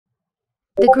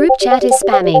The group chat is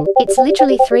spamming. It's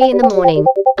literally 3 in the morning.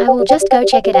 I will just go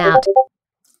check it out.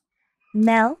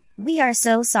 Mel, we are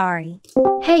so sorry.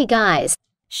 Hey guys.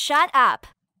 Shut up.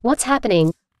 What's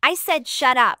happening? I said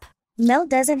shut up. Mel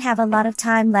doesn't have a lot of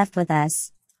time left with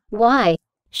us. Why?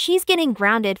 She's getting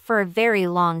grounded for a very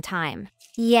long time.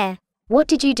 Yeah. What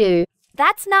did you do?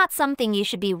 That's not something you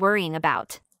should be worrying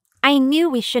about. I knew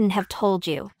we shouldn't have told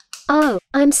you. Oh,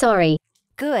 I'm sorry.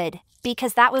 Good,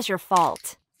 because that was your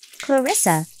fault.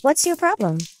 Clarissa, what's your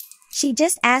problem? She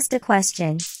just asked a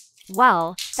question.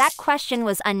 Well, that question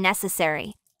was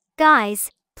unnecessary.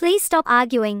 Guys, please stop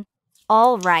arguing.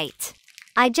 All right.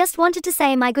 I just wanted to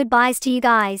say my goodbyes to you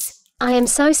guys. I am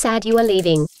so sad you are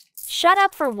leaving. Shut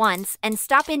up for once and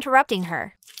stop interrupting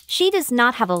her. She does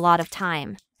not have a lot of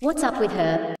time. What's up with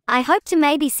her? I hope to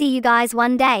maybe see you guys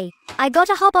one day. I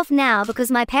gotta hop off now because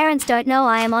my parents don't know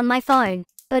I am on my phone.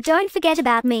 But don't forget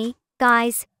about me,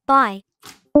 guys. Bye.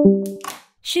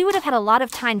 She would have had a lot of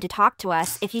time to talk to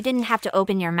us if you didn't have to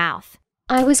open your mouth.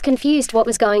 I was confused what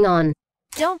was going on.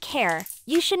 Don't care.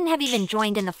 You shouldn't have even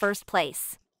joined in the first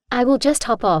place. I will just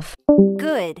hop off.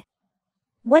 Good.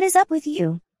 What is up with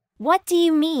you? What do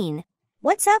you mean?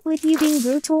 What's up with you being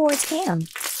rude towards Cam?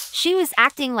 She was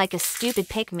acting like a stupid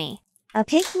pick-me. A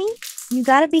pick-me? You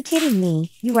gotta be kidding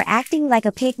me. You were acting like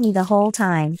a pick-me the whole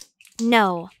time.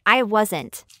 No, I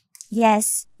wasn't.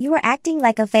 Yes, you were acting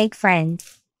like a fake friend.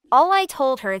 All I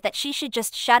told her that she should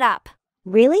just shut up.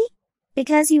 Really?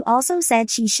 Because you also said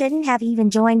she shouldn't have even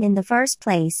joined in the first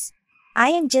place. I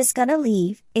am just gonna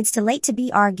leave. It's too late to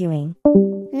be arguing.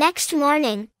 Next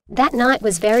morning. That night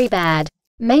was very bad.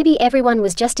 Maybe everyone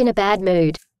was just in a bad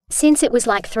mood. Since it was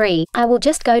like 3, I will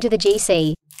just go to the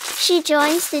GC. She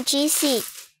joins the GC.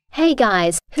 Hey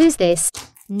guys, who's this?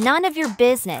 None of your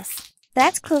business.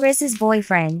 That's Clarissa's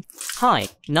boyfriend. Hi,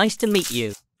 nice to meet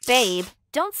you. Babe,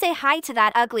 don't say hi to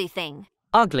that ugly thing.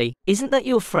 Ugly, isn't that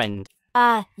your friend?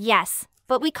 Yes,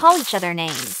 but we call each other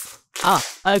names. Ah,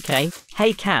 okay.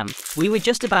 Hey Cam, we were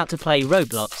just about to play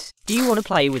Roblox. Do you want to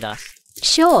play with us?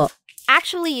 Sure.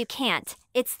 Actually, you can't.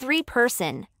 It's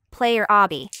 3-person. Player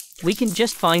obby. We can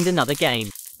just find another game.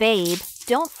 Babe,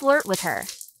 don't flirt with her.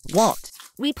 What?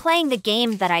 We playing the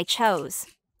game that I chose.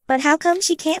 But how come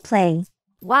she can't play?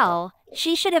 Well,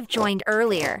 she should have joined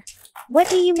earlier. What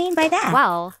do you mean by that?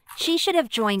 Well, she should have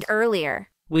joined earlier.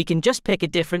 We can just pick a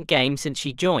different game since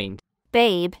she joined.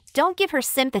 Babe, don't give her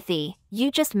sympathy.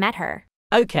 You just met her.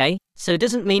 Okay, so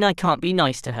doesn't mean I can't be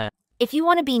nice to her. If you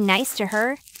want to be nice to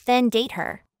her, then date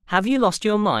her. Have you lost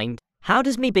your mind? How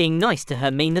does me being nice to her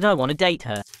mean that I want to date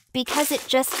her? Because it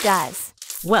just does.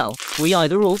 Well, we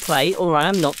either all play or I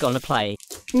am not gonna play.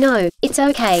 No, it's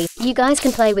okay. You guys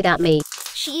can play without me.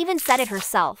 She even said it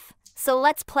herself. So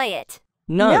let's play it.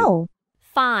 No.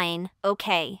 Fine,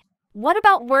 okay. What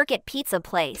about work at pizza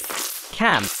place?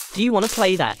 Cam, do you want to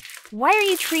play that? Why are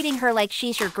you treating her like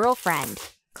she's your girlfriend?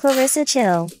 Clarissa,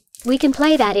 chill. We can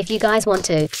play that if you guys want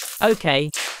to.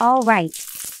 Okay. All right.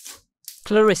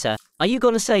 Clarissa, are you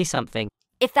gonna say something?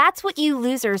 If that's what you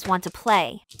losers want to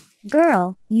play.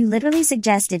 Girl, you literally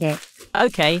suggested it.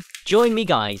 Okay, join me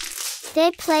guys.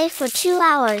 They play for 2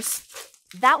 hours.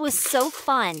 That was so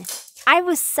fun. I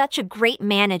was such a great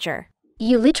manager.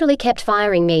 You literally kept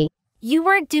firing me. You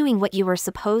weren't doing what you were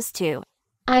supposed to.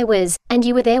 I was, and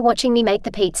you were there watching me make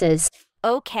the pizzas.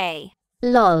 Okay.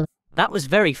 Lol. That was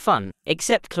very fun,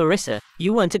 except Clarissa,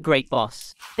 you weren't a great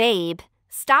boss. Babe,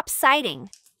 stop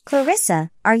siding.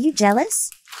 Clarissa, are you jealous?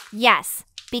 Yes,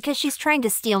 because she's trying to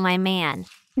steal my man.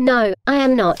 No, I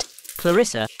am not.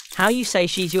 Clarissa, how you say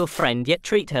she's your friend yet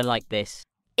treat her like this?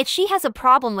 If she has a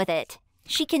problem with it,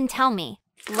 she can tell me.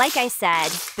 Like I said,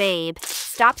 babe,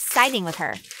 stop siding with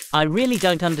her. I really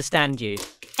don't understand you.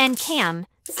 And Cam,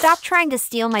 stop trying to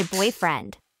steal my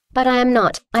boyfriend. But I am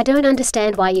not. I don't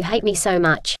understand why you hate me so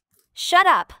much. Shut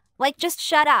up. Like, just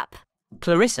shut up.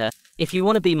 Clarissa, if you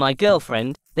want to be my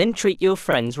girlfriend, then treat your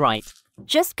friends right.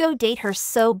 Just go date her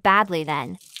so badly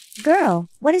then. Girl,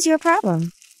 what is your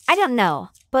problem? I don't know,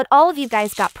 but all of you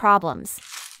guys got problems.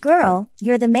 Girl,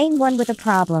 you're the main one with a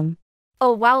problem.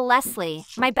 Oh well, Leslie,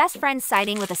 my best friend's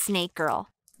siding with a snake girl.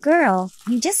 Girl,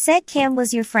 you just said Cam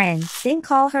was your friend, then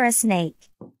call her a snake.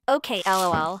 Okay,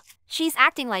 lol. She's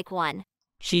acting like one.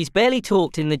 She's barely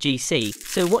talked in the GC,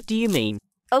 so what do you mean?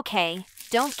 Okay,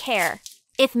 don't care.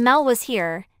 If Mel was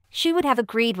here, she would have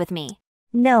agreed with me.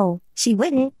 No, she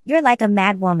wouldn't. You're like a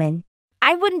mad woman.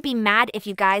 I wouldn't be mad if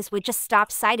you guys would just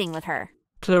stop siding with her.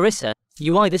 Clarissa,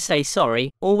 you either say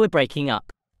sorry or we're breaking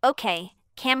up. Okay,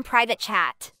 Cam private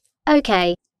chat.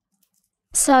 Okay.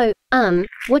 So,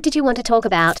 what did you want to talk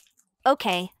about?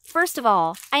 Okay, first of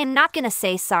all, I am not gonna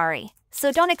say sorry,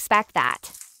 so don't expect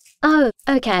that. Oh,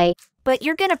 okay. but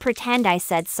you're gonna pretend I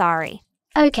said sorry.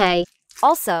 Okay.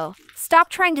 Also, stop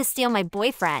trying to steal my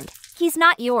boyfriend. He's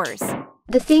not yours.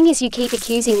 The thing is you keep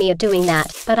accusing me of doing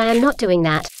that, but I am not doing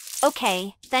that.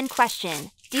 Okay, then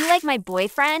question. Do you like my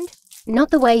boyfriend?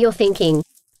 Not the way you're thinking.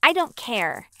 I don't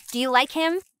care. Do you like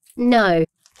him? No.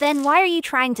 Then why are you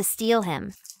trying to steal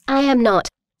him? I am not.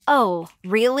 Oh,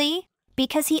 really?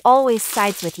 Because he always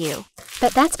sides with you.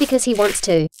 But that's because he wants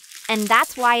to. And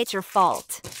that's why it's your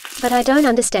fault. But I don't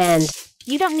understand.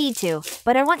 You don't need to,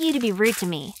 but I want you to be rude to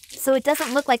me, so it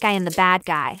doesn't look like I am the bad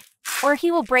guy. Or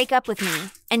he will break up with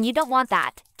me, and you don't want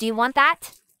that. Do you want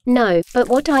that? No, but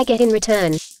what do I get in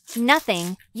return?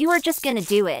 Nothing. You are just gonna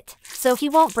do it, so he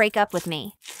won't break up with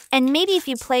me. And maybe if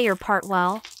you play your part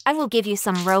well, I will give you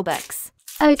some Robux.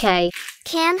 Okay.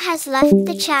 Cam has left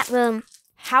the chat room.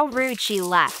 How rude she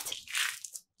left.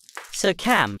 So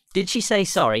Cam, did she say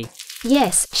sorry?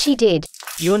 Yes, she did.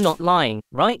 You're not lying,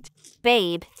 right?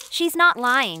 Babe, she's not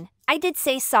lying. I did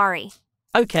say sorry.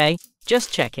 Okay,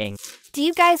 just checking. Do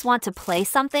you guys want to play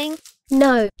something?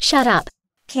 No, shut up.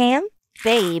 Cam?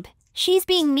 Babe, she's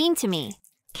being mean to me.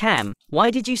 Cam,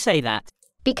 why did you say that?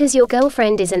 Because your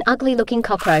girlfriend is an ugly-looking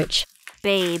cockroach.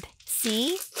 Babe,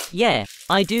 see? Yeah,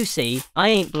 I do see. I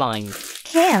ain't blind.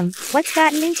 Cam, what's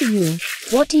gotten into you?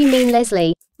 What do you mean,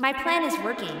 Leslie? My plan is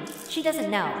working. She doesn't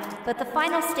know, but the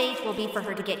final stage will be for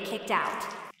her to get kicked out.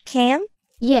 Cam?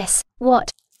 Yes,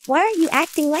 what? Why are you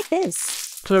acting like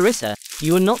this? Clarissa,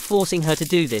 you are not forcing her to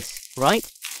do this, right?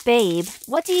 Babe,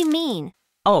 what do you mean?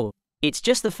 Oh, it's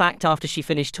just the fact after she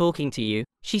finished talking to you,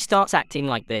 she starts acting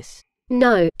like this.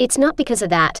 No, it's not because of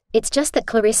that. It's just that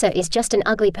Clarissa is just an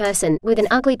ugly person with an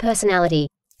ugly personality.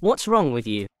 What's wrong with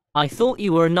you? I thought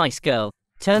you were a nice girl.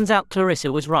 Turns out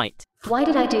Clarissa was right. Why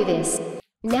did I do this?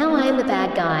 Now I am the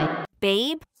bad guy.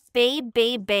 Babe, babe,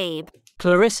 babe, babe.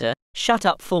 Clarissa, shut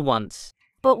up for once.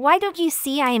 But why don't you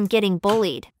see I am getting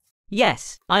bullied?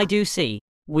 Yes, I do see.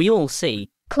 We all see.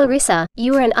 Clarissa,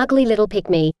 you are an ugly little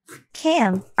pick-me.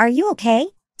 Cam, are you okay?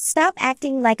 Stop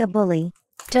acting like a bully.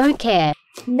 Don't care.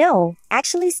 No,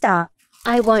 actually stop.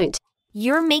 I won't.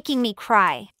 You're making me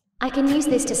cry. I can use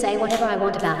this to say whatever I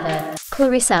want about her.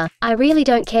 Clarissa, I really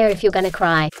don't care if you're gonna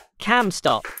cry. Cam,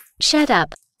 stop. Shut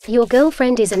up. Your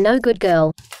girlfriend is a no-good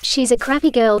girl. She's a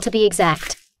crappy girl to be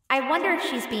exact. I wonder if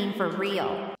she's being for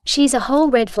real. She's a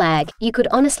whole red flag. You could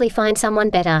honestly find someone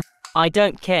better. I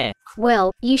don't care.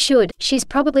 Well, you should. She's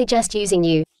probably just using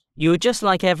you. You're just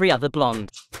like every other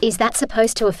blonde. Is that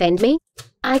supposed to offend me?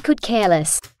 I could care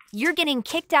less. You're getting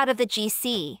kicked out of the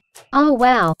GC. Oh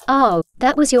wow. Oh,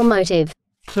 that was your motive.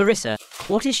 Clarissa,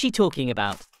 what is she talking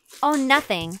about? Oh,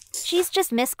 nothing. She's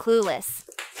just Miss Clueless.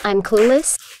 I'm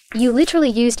clueless? You literally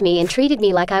used me and treated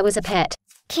me like I was a pet.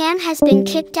 Cam has been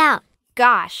kicked out.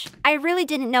 Gosh, I really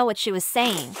didn't know what she was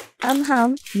saying.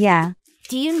 Yeah.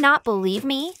 Do you not believe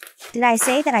me? Did I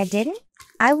say that I didn't?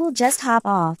 I will just hop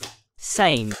off.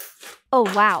 Same.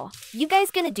 Oh wow, you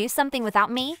guys gonna do something without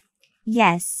me?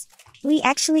 Yes. We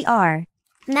actually are.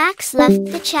 Max left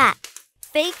the chat.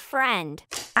 Fake friend.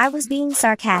 I was being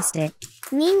sarcastic.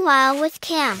 Meanwhile with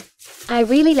Cam. I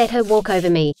really let her walk over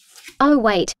me. Oh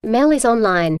wait, Mel is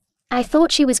online. I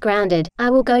thought she was grounded. I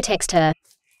will go text her.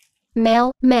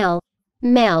 Mel.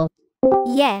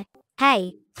 Yeah.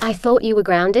 Hey. I thought you were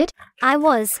grounded? I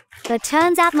was, but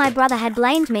turns out my brother had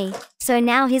blamed me, so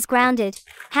now he's grounded.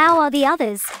 How are the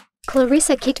others?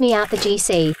 Clarissa kicked me out the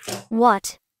GC.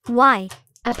 What? Why?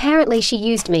 Apparently she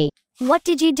used me. What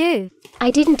did you do? I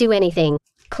didn't do anything.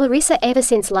 Clarissa ever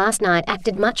since last night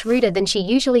acted much ruder than she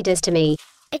usually does to me.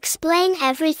 Explain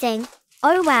everything.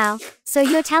 Oh wow, so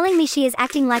you're telling me she is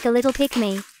acting like a little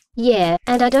pick-me? Yeah,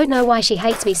 and I don't know why she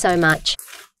hates me so much.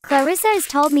 Clarissa has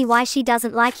told me why she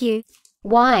doesn't like you.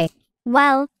 Why?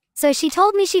 Well, so she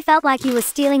told me she felt like you were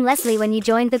stealing Leslie when you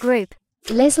joined the group.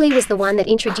 Leslie was the one that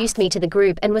introduced me to the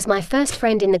group and was my first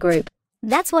friend in the group.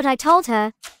 That's what I told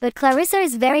her, but Clarissa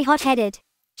is very hot-headed.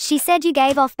 She said you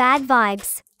gave off bad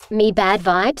vibes. Me bad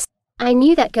vibes? I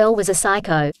knew that girl was a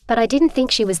psycho, but I didn't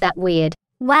think she was that weird.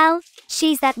 Well,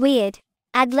 she's that weird.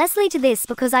 Add Leslie to this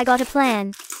because I got a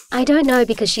plan. I don't know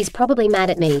because she's probably mad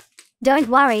at me. Don't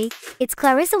worry, it's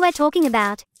Clarissa we're talking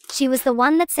about. She was the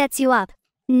one that sets you up.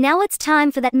 Now it's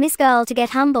time for that Miss Girl to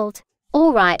get humbled.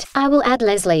 Alright, I will add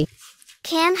Leslie.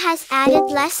 Cam has added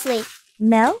Leslie.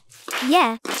 Mel?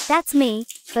 Yeah, that's me,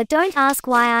 but don't ask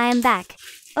why I am back.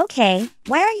 Okay,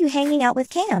 why are you hanging out with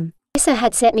Cam? Clarissa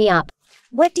had set me up.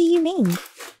 What do you mean?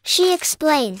 She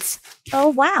explains. Oh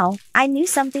wow, I knew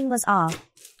something was off.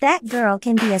 That girl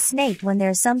can be a snake when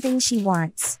there's something she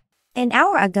wants. An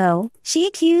hour ago, she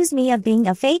accused me of being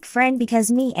a fake friend because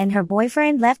me and her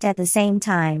boyfriend left at the same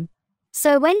time.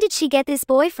 So when did she get this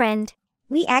boyfriend?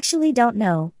 We actually don't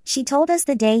know. She told us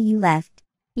the day you left.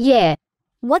 Yeah.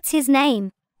 What's his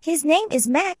name? His name is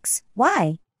Max.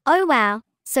 Why? Oh wow,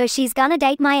 so she's gonna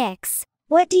date my ex.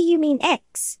 What do you mean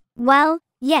ex? Well,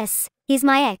 yes, he's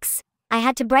my ex. I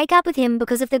had to break up with him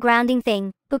because of the grounding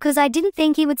thing, because I didn't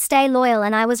think he would stay loyal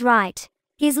and I was right.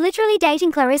 He's literally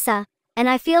dating Clarissa, and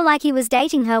I feel like he was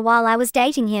dating her while I was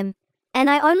dating him. And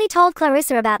I only told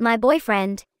Clarissa about my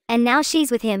boyfriend, and now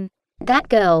she's with him. That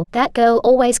girl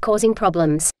always causing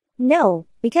problems. No,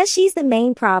 because she's the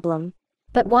main problem.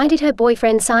 But why did her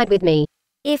boyfriend side with me?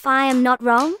 If I am not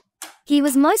wrong, he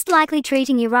was most likely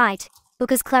treating you right,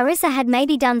 because Clarissa had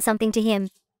maybe done something to him.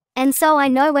 And so I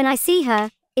know when I see her,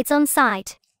 it's on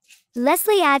sight.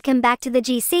 Leslie add Cam back to the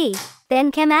GC,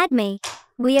 then Cam add me.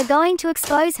 We are going to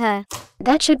expose her.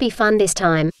 That should be fun this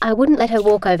time. I wouldn't let her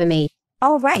walk over me.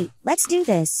 Alright, let's do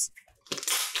this.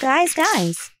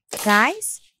 Guys?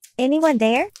 Anyone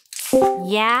there?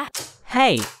 Yeah?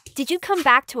 Hey, Did you come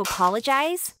back to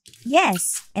apologize?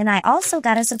 Yes, and I also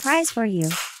got a surprise for you.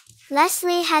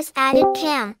 Leslie has added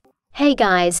Cam. Hey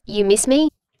guys, you miss me?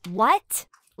 What?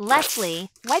 Leslie,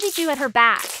 why did you add her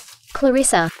back?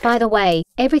 Clarissa, by the way,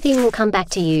 everything will come back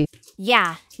to you.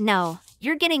 Yeah, no,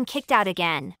 you're getting kicked out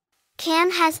again.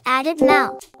 Cam has added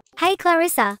Mel. Hey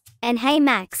Clarissa, and hey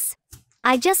Max.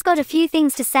 I just got a few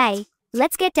things to say.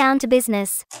 Let's get down to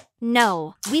business.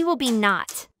 No, we will be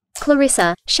not.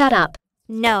 Clarissa, shut up.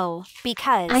 No,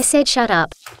 because... I said shut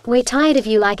up. We're tired of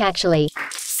you actually.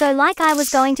 So like I was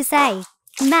going to say,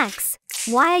 Max,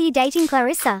 why are you dating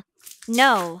Clarissa?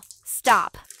 No,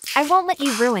 stop. I won't let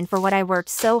you ruin for what I worked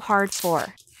so hard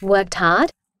for. Worked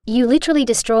hard? You literally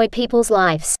destroyed people's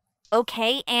lives.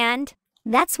 Okay, and...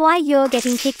 That's why you're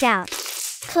getting kicked out.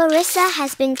 Clarissa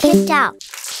has been kicked out.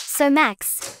 So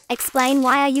Max, explain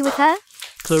why are you with her?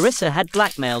 Clarissa had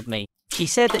blackmailed me. She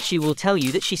said that she will tell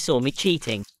you that she saw me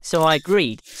cheating. So I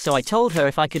agreed. So I told her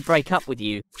if I could break up with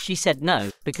you. She said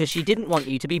no, because she didn't want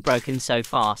you to be broken so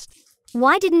fast.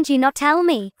 Why didn't you not tell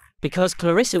me? Because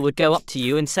Clarissa would go up to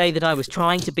you and say that I was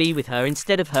trying to be with her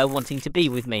instead of her wanting to be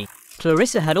with me.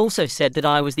 Clarissa had also said that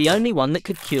I was the only one that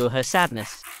could cure her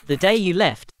sadness. The day you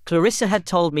left, Clarissa had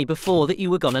told me before that you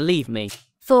were gonna leave me.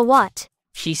 For what?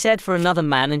 She said for another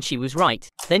man, and she was right.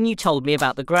 Then you told me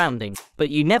about the grounding, but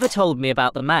you never told me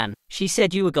about the man. She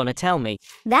said you were gonna tell me.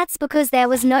 That's because there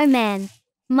was no man.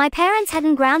 My parents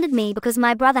hadn't grounded me because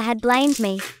my brother had blamed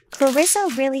me. Clarissa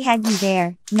really had you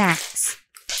there, Max.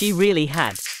 She really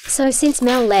had. So since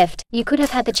Mel left, you could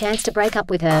have had the chance to break up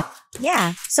with her.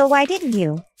 Yeah, so why didn't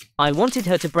you? I wanted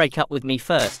her to break up with me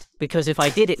first, because if I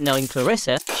did it knowing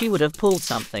Clarissa, she would have pulled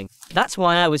something. That's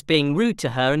why I was being rude to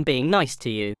her and being nice to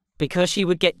you. Because she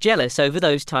would get jealous over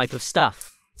those type of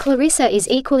stuff. Clarissa is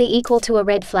equal to a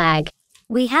red flag.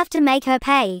 We have to make her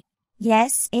pay.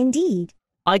 Yes, indeed.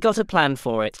 I got a plan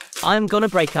for it. I am gonna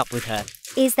break up with her.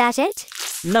 Is that it?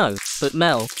 No, but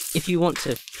Mel, if you want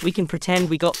to, we can pretend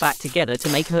we got back together to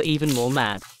make her even more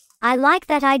mad. I like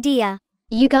that idea.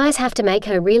 You guys have to make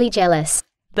her really jealous.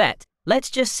 Bet. Let's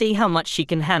just see how much she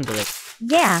can handle it.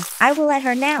 Yeah, I will let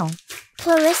her now.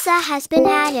 Clarissa has been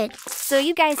added. So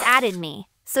you guys added me,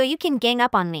 so you can gang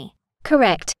up on me.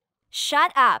 Correct.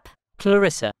 Shut up.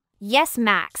 Clarissa. Yes,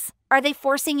 Max. Are they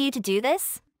forcing you to do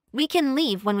this? We can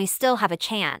leave when we still have a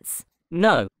chance.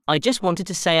 No, I just wanted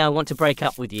to say I want to break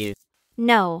up with you.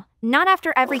 No, not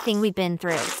after everything we've been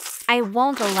through. I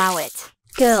won't allow it.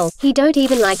 Girl, he don't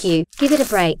even like you. Give it a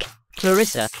break.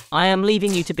 Clarissa, I am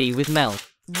leaving you to be with Mel.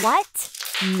 What?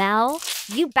 Mel?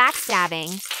 You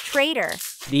backstabbing. Traitor.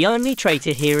 The only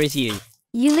traitor here is you.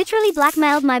 You literally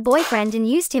blackmailed my boyfriend and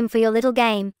used him for your little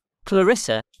game.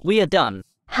 Clarissa, we are done.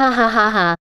 Ha ha ha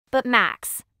ha. But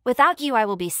Max, without you I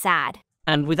will be sad.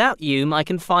 And without you, I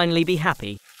can finally be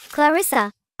happy.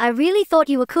 Clarissa, I really thought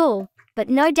you were cool, but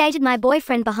no dated my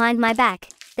boyfriend behind my back,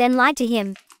 then lied to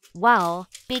him. Well,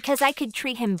 because I could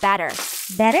treat him better.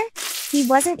 Better? He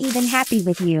wasn't even happy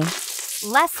with you.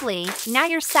 Leslie, now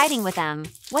you're siding with him.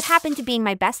 What happened to being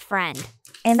my best friend?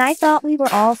 And I thought we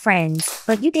were all friends,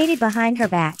 but you dated behind her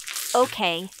back.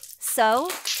 Okay, so?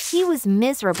 He was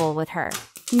miserable with her.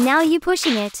 Now you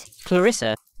pushing it.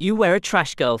 Clarissa, you were a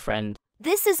trash girlfriend.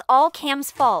 This is all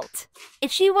Cam's fault.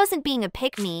 If she wasn't being a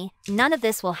pick-me, none of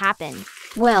this will happen.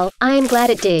 Well, I am glad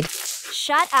it did.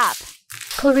 Shut up.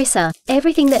 Clarissa,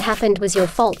 everything that happened was your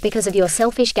fault because of your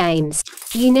selfish games.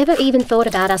 You never even thought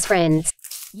about us friends.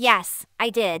 Yes, I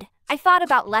did. I thought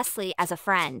about Leslie as a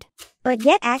friend. But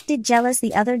yet acted jealous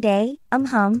the other day,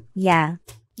 yeah.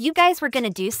 You guys were gonna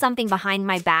do something behind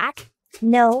my back?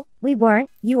 No, we weren't.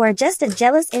 You are just a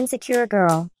jealous, insecure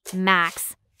girl.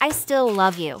 Max, I still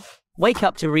love you. Wake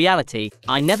up to reality.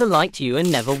 I never liked you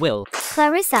and never will.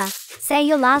 Clarissa, say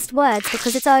your last words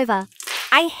because it's over.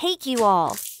 I hate you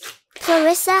all.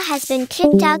 Clarissa has been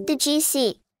kicked out the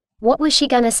GC. What was she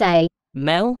gonna say?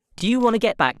 Mel, do you want to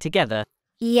get back together?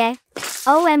 Yeah.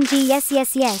 OMG, yes,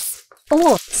 yes, yes.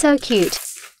 Oh, so cute.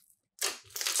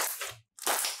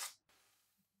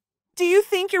 Do you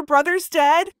think your brother's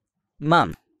dead?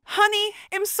 Mum. Honey,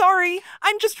 I'm sorry.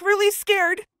 I'm just really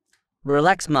scared.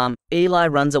 Relax, Mum. Eli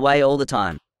runs away all the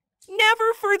time.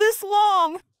 Never for this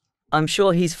long. I'm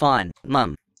sure he's fine,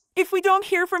 Mum. If we don't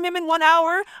hear from him in 1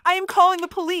 hour, I am calling the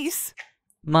police.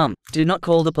 Mum, do not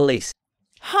call the police.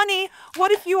 Honey,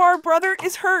 what if your brother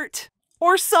is hurt?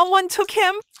 Or someone took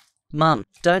him? Mum,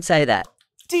 don't say that.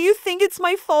 Do you think it's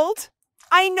my fault?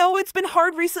 I know it's been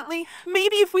hard recently.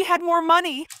 Maybe if we had more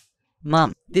money.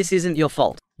 Mum, this isn't your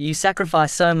fault. You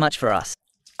sacrificed so much for us.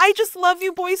 I just love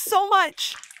you boys so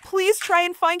much. Please try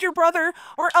and find your brother,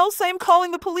 or else I am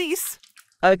calling the police.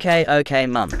 Okay,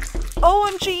 Mum.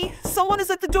 OMG, someone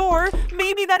is at the door.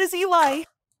 Maybe that is Eli.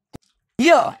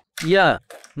 Yo,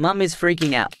 Mum is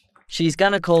freaking out. She's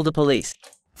gonna call the police.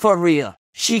 for real.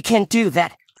 She can't do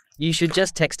that. You should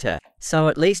just text her, so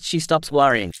at least she stops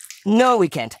worrying. No, we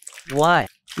can't. Why?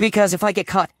 Because if I get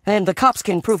caught and the cops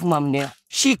can prove Mom knew,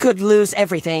 she could lose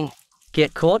everything.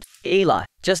 Get caught? Eli,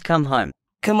 just come home.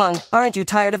 Come on, aren't you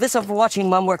tired of this, of watching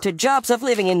Mom work 2 jobs, of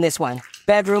living in this one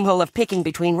bedroom hole, of picking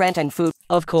between rent and food?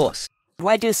 Of course.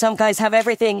 Why do some guys have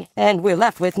everything and we're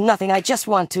left with nothing? I just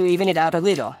want to even it out a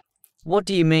little. What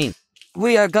do you mean?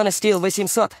 We are gonna steal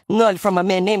Visimsot, null from a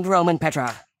man named Roman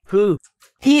Petrov. Who?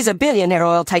 He's a billionaire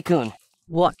oil tycoon.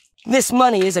 What? This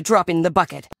money is a drop in the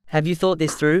bucket. Have you thought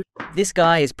this through? This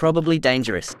guy is probably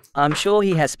dangerous. I'm sure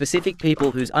he has specific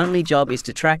people whose only job is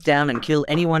to track down and kill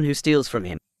anyone who steals from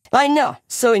him. I know,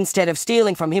 so instead of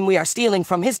stealing from him, we are stealing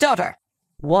from his daughter.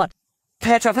 What?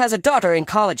 Petrov has a daughter in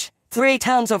college. 3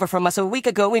 towns over from us. A week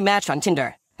ago we matched on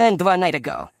Tinder. And 1 night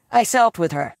ago, I slept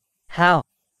with her. How?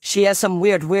 She has some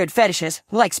weird fetishes,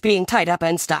 likes being tied up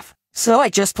and stuff. So I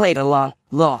just played along.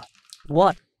 Lol.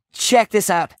 What? Check this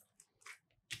out.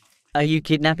 Are you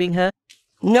kidnapping her?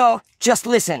 No, just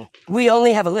listen. We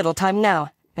only have a little time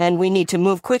now, and we need to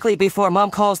move quickly before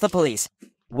Mom calls the police.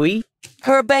 We?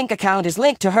 Her bank account is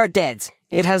linked to her dad's.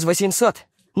 It has Visimsot,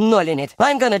 null in it.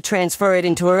 I'm gonna transfer it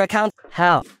into her account.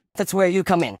 How? That's where you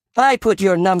come in. I put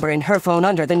your number in her phone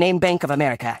under the name Bank of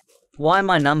America. Why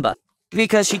my number?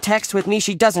 Because she texts with me,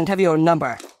 she doesn't have your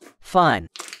number. Fine.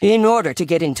 In order to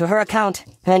get into her account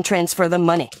and transfer the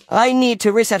money, I need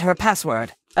to reset her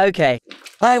password. Okay.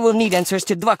 I will need answers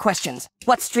to 2 questions.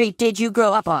 What street did you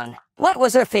grow up on? What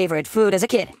was her favorite food as a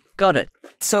kid? Got it.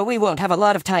 So we won't have a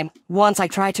lot of time. Once I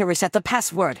try to reset the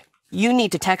password, you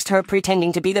need to text her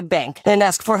pretending to be the bank and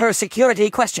ask for her security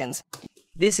questions.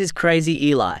 This is crazy,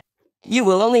 Eli. You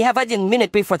will only have a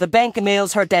minute before the bank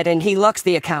mails her dad and he locks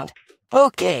the account.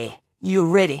 Okay, you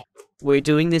ready? We're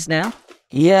doing this now?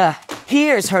 Yeah,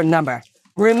 here's her number.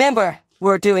 Remember,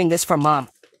 we're doing this for Mom.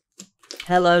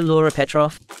 Hello, Laura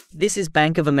Petrov. This is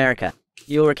Bank of America.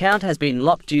 Your account has been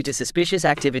locked due to suspicious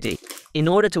activity. In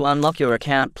order to unlock your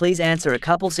account, please answer a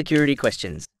couple security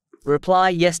questions. Reply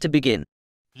yes to begin.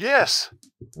 Yes.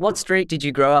 What street did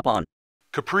you grow up on?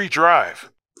 Capri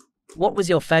Drive. What was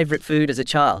your favorite food as a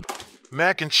child?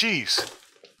 Mac and cheese.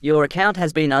 Your account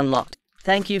has been unlocked.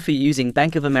 Thank you for using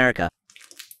Bank of America.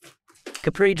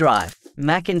 Capri Drive.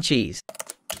 Mac and cheese.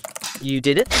 You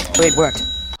did it? It worked.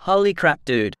 Holy crap,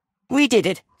 dude. We did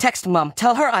it. Text Mom.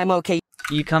 Tell her I'm okay.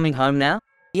 You coming home now?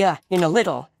 Yeah, in a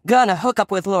little. Gonna hook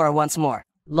up with Laura once more.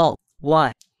 Lol.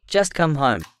 Why? Just come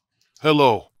home.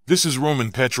 Hello, this is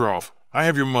Roman Petrov. I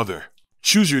have your mother.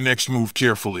 Choose your next move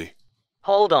carefully.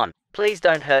 Hold on. Please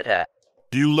don't hurt her.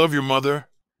 Do you love your mother?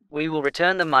 We will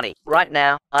return the money. Right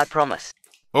now, I promise.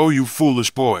 Oh, you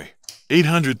foolish boy.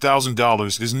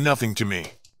 $800,000 is nothing to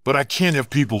me. But I can't have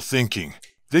people thinking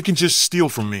they can just steal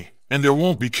from me, and there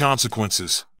won't be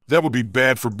consequences. That would be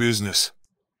bad for business.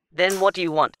 Then what do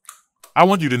you want? I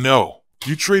want you to know,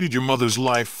 you traded your mother's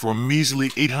life for a measly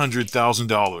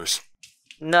 $800,000.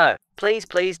 No,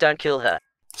 please don't kill her.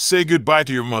 Say goodbye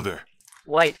to your mother.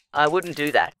 Wait, I wouldn't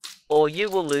do that. Or you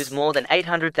will lose more than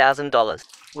 $800,000.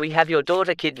 We have your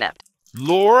daughter kidnapped.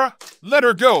 Laura, let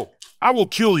her go. I will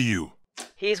kill you.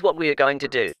 Here's what we are going to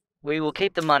do. We will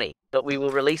keep the money, but we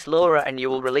will release Laura and you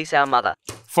will release our mother.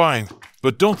 Fine,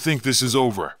 but don't think this is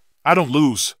over. I don't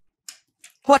lose.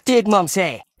 What did Mom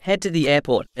say? Head to the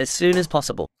airport as soon as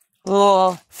possible.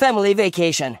 Oh, family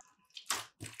vacation.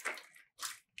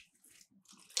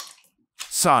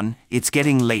 Son, it's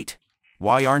getting late.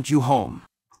 Why aren't you home?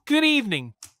 Good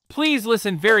evening. Please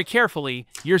listen very carefully.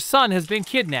 Your son has been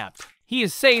kidnapped. He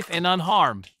is safe and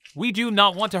unharmed. We do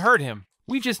not want to hurt him.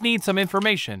 We just need some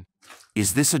information.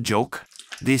 Is this a joke?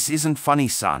 This isn't funny,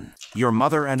 son. Your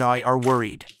mother and I are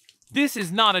worried. This is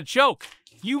not a joke.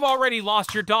 You've already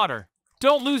lost your daughter.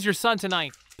 Don't lose your son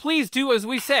tonight. Please do as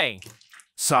we say.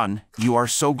 Son, you are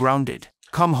so grounded.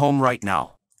 Come home right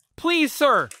now. Please,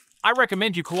 sir. I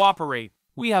recommend you cooperate.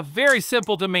 We have very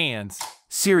simple demands.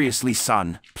 Seriously,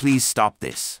 son, please stop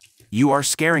this. You are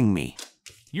scaring me.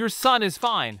 Your son is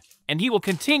fine, and he will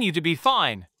continue to be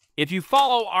fine if you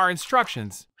follow our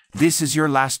instructions. This is your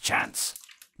last chance.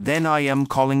 Then I am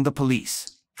calling the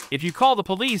police. If you call the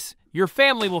police, your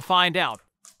family will find out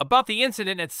about the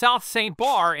incident at South St.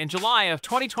 Bar in July of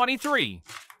 2023.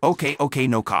 Okay,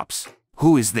 no cops.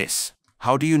 Who is this?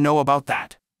 How do you know about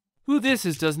that? Who this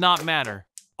is does not matter.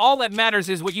 All that matters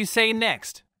is what you say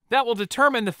next. That will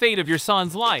determine the fate of your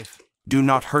son's life. Do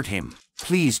not hurt him.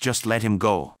 Please just let him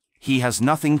go. He has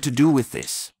nothing to do with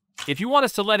this. If you want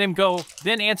us to let him go,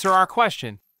 then answer our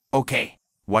question. Okay,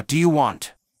 what do you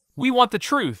want? We want the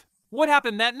truth. What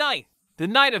happened that night? The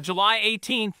night of July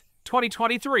 18th,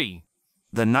 2023.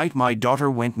 The night my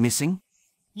daughter went missing?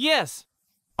 Yes.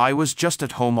 I was just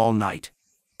at home all night.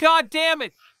 God damn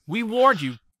it! We warned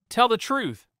you. Tell the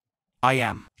truth. I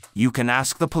am. You can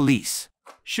ask the police.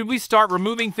 Should we start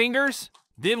removing fingers?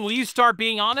 Then will you start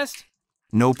being honest?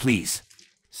 No, please.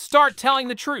 Start telling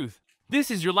the truth. This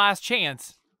is your last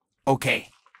chance. Okay.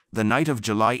 The night of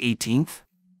July 18th?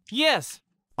 Yes.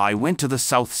 I went to the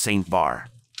South St. Bar,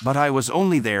 but I was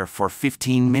only there for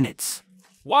 15 minutes.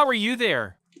 Why were you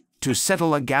there? To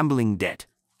settle a gambling debt.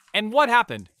 And what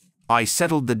happened? I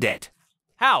settled the debt.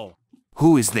 How?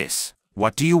 Who is this?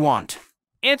 What do you want?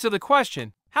 Answer the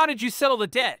question. How did you settle the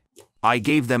debt? I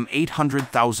gave them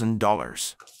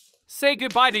 $800,000. Say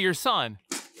goodbye to your son.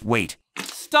 Wait.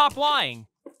 Stop lying.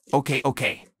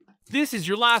 Okay. This is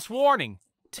your last warning.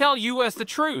 Tell us the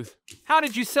truth. How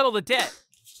did you settle the debt?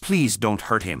 Please don't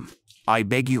hurt him. I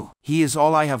beg you. He is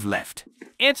all I have left.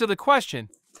 Answer the question.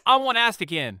 I won't ask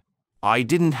again. I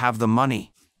didn't have the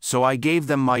money, so I gave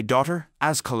them my daughter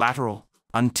as collateral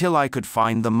until I could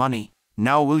find the money.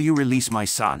 Now will you release my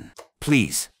son?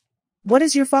 Please. What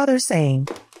is your father saying?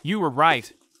 You were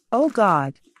right. Oh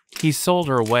God. He sold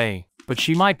her away, but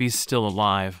she might be still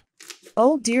alive.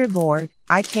 Oh dear Lord,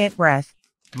 I can't breathe.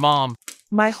 Mom.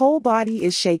 My whole body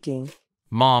is shaking.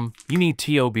 Mom, you need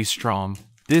to be strong.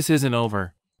 This isn't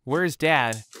over. Where's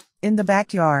Dad? In the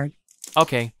backyard.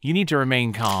 Okay, you need to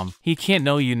remain calm. He can't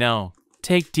know you know.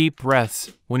 Take deep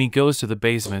breaths when he goes to the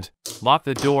basement. Lock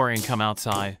the door and come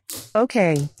outside.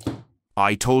 Okay.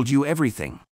 I told you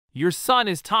everything. Your son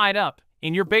is tied up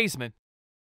in your basement.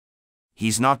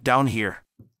 He's not down here.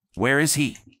 Where is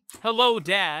he? Hello,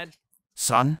 Dad.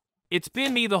 Son? It's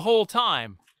been me the whole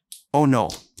time. Oh no.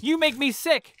 You make me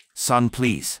sick. Son,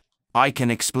 please. I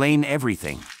can explain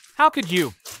everything. How could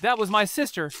you? That was my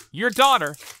sister, your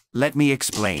daughter. Let me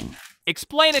explain.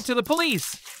 Explain it to the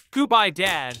police. Goodbye,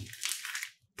 Dad.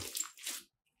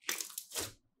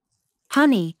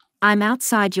 Honey, I'm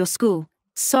outside your school.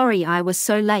 Sorry I was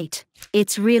so late.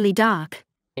 It's really dark.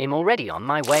 I'm already on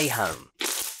my way home.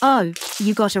 Oh,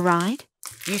 you got a ride?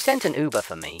 You sent an Uber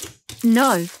for me.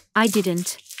 No, I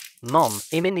didn't. Mom,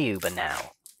 I'm in the Uber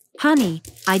now. Honey,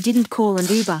 I didn't call an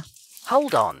Uber.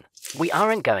 Hold on. We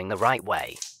aren't going the right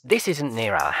way. This isn't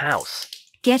near our house.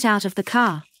 Get out of the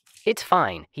car. It's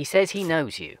fine. He says he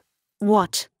knows you.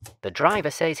 What? The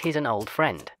driver says he's an old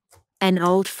friend. An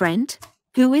old friend?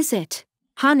 Who is it?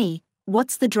 Honey,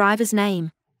 what's the driver's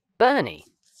name? Bernie.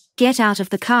 Get out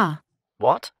of the car.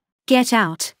 What? Get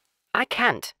out. I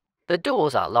can't. The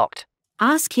doors are locked.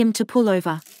 Ask him to pull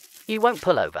over. He won't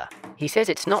pull over. He says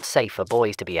it's not safe for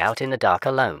boys to be out in the dark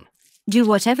alone. Do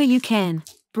whatever you can.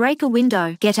 Break a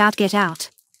window. Get out, get out.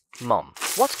 Mom,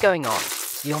 what's going on?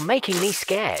 You're making me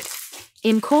scared.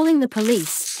 I'm calling the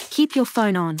police. Keep your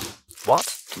phone on.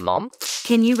 What? Mom?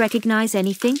 Can you recognize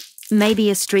anything? Maybe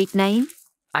a street name?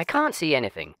 I can't see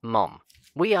anything, Mom.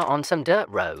 We are on some dirt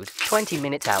road, 20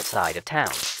 minutes outside of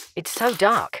town. It's so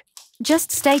dark.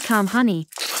 Just stay calm, honey.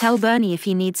 Tell Bernie if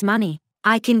he needs money.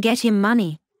 I can get him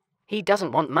money. He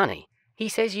doesn't want money. He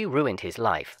says you ruined his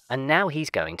life, and now he's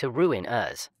going to ruin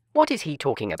ours. What is he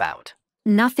talking about?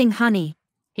 Nothing, honey.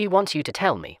 He wants you to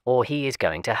tell me, or he is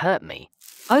going to hurt me.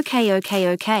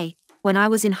 Okay. When I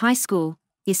was in high school,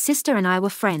 his sister and I were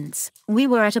friends. We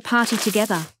were at a party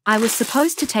together. I was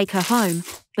supposed to take her home,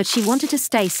 but she wanted to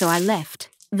stay, so I left.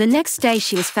 The next day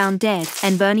she was found dead,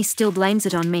 and Bernie still blames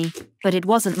it on me, but it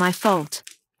wasn't my fault.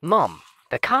 Mom,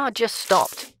 the car just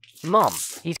stopped. Mom,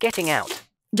 he's getting out.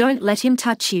 Don't let him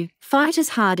touch you. Fight as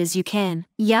hard as you can.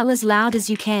 Yell as loud as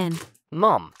you can.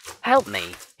 Mom, help me.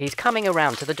 He's coming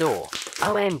around to the door.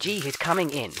 OMG, he's coming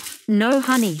in. No,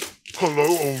 honey.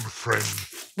 Hello, old friend.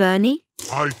 Bernie?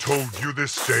 I told you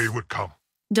this day would come.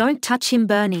 Don't touch him,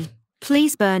 Bernie.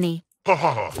 Please, Bernie. Ha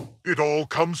ha ha. It all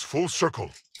comes full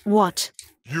circle. What?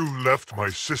 You left my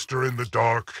sister in the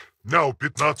dark. Now,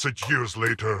 Bitnatsich years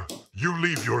later, you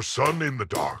leave your son in the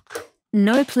dark.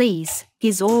 No, please.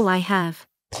 He's all I have.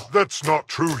 That's not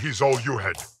true. He's all you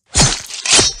had.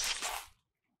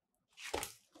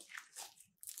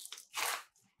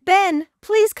 Ben,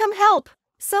 please come help.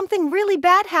 Something really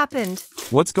bad happened.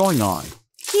 What's going on?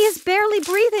 He is barely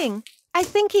breathing. I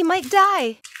think he might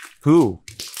die. Who?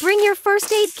 Bring your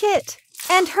first aid kit.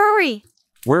 And hurry.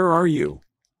 Where are you?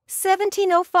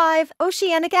 1705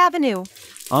 Oceanic Avenue.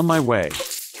 On my way.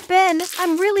 Ben,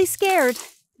 I'm really scared.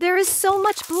 There is so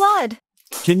much blood.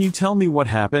 Can you tell me what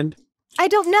happened? I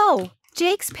don't know.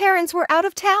 Jake's parents were out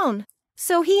of town,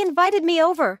 so he invited me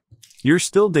over. You're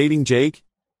still dating Jake?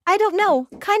 I don't know,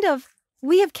 kind of.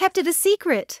 We have kept it a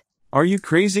secret. Are you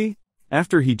crazy?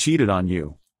 After he cheated on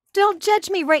you. Don't judge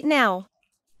me right now.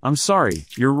 I'm sorry,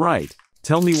 you're right.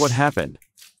 Tell me what happened.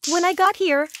 When I got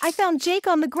here, I found Jake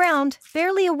on the ground,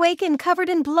 barely awake and covered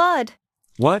in blood.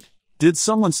 What? Did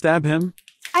someone stab him?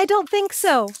 I don't think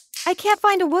so. I can't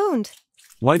find a wound.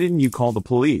 Why didn't you call the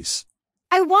police?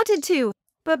 I wanted to,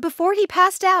 but before he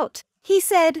passed out, he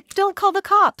said, "Don't call the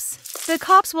cops. The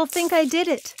cops will think I did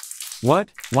it." What?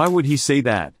 Why would he say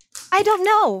that? I don't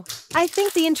know. I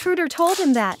think the intruder told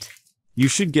him that. You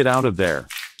should get out of there.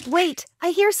 Wait, I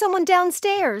hear someone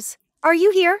downstairs. Are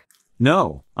you here?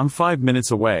 No, I'm 5 minutes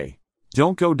away.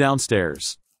 Don't go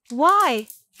downstairs. Why?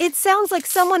 It sounds like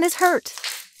someone is hurt.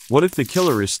 What if the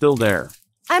killer is still there?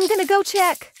 I'm gonna go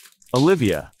check.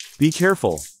 Olivia, be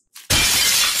careful.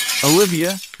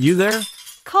 Olivia, you there?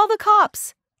 Call the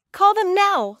cops. Call them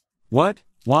now. What?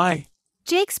 Why?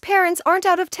 Jake's parents aren't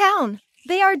out of town.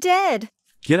 They are dead.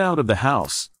 Get out of the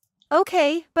house.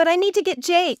 Okay, but I need to get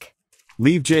Jake.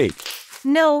 Leave Jake.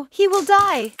 No, he will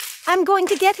die. I'm going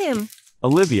to get him.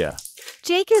 Olivia.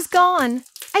 Jake is gone.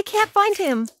 I can't find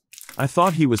him. I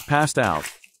thought he was passed out.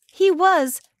 He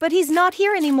was, but he's not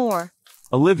here anymore.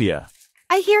 Olivia.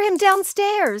 I hear him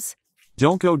downstairs.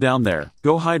 Don't go down there.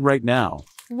 Go hide right now.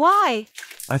 Why?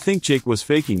 I think Jake was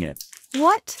faking it.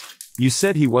 What? You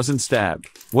said he wasn't stabbed.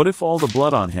 What if all the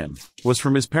blood on him was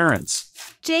from his parents?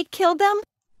 Jake killed them?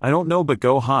 I don't know, but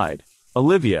go hide.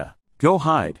 Olivia, go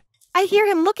hide. I hear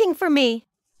him looking for me.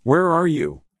 Where are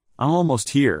you? I'm almost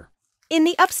here. In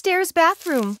the upstairs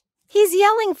bathroom. He's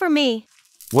yelling for me.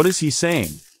 What is he saying?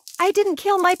 I didn't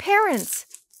kill my parents.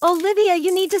 Olivia,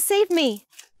 you need to save me.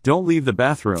 Don't leave the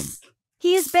bathroom.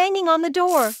 He is banging on the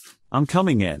door. I'm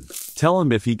coming in. Tell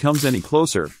him if he comes any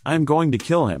closer, I'm going to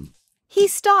kill him. He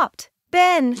stopped.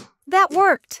 Ben, that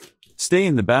worked. Stay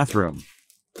in the bathroom.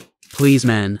 Please,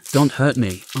 man, don't hurt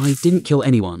me. I didn't kill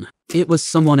anyone. It was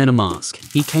someone in a mask.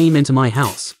 He came into my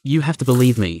house. You have to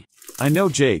believe me. I know,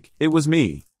 Jake. It was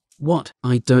me. What?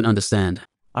 I don't understand.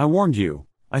 I warned you.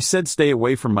 I said stay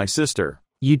away from my sister.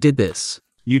 You did this.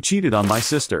 You cheated on my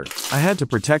sister. I had to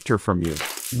protect her from you.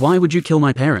 Why would you kill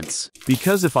my parents?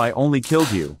 Because if I only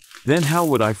killed you, then how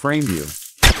would I frame you?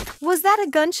 Was that a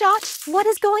gunshot? What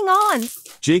is going on?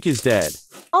 Jake is dead.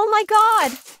 Oh my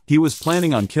God! He was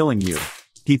planning on killing you.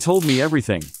 He told me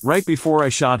everything, right before I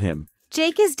shot him.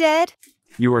 Jake is dead?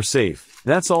 You are safe.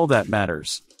 That's all that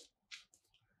matters.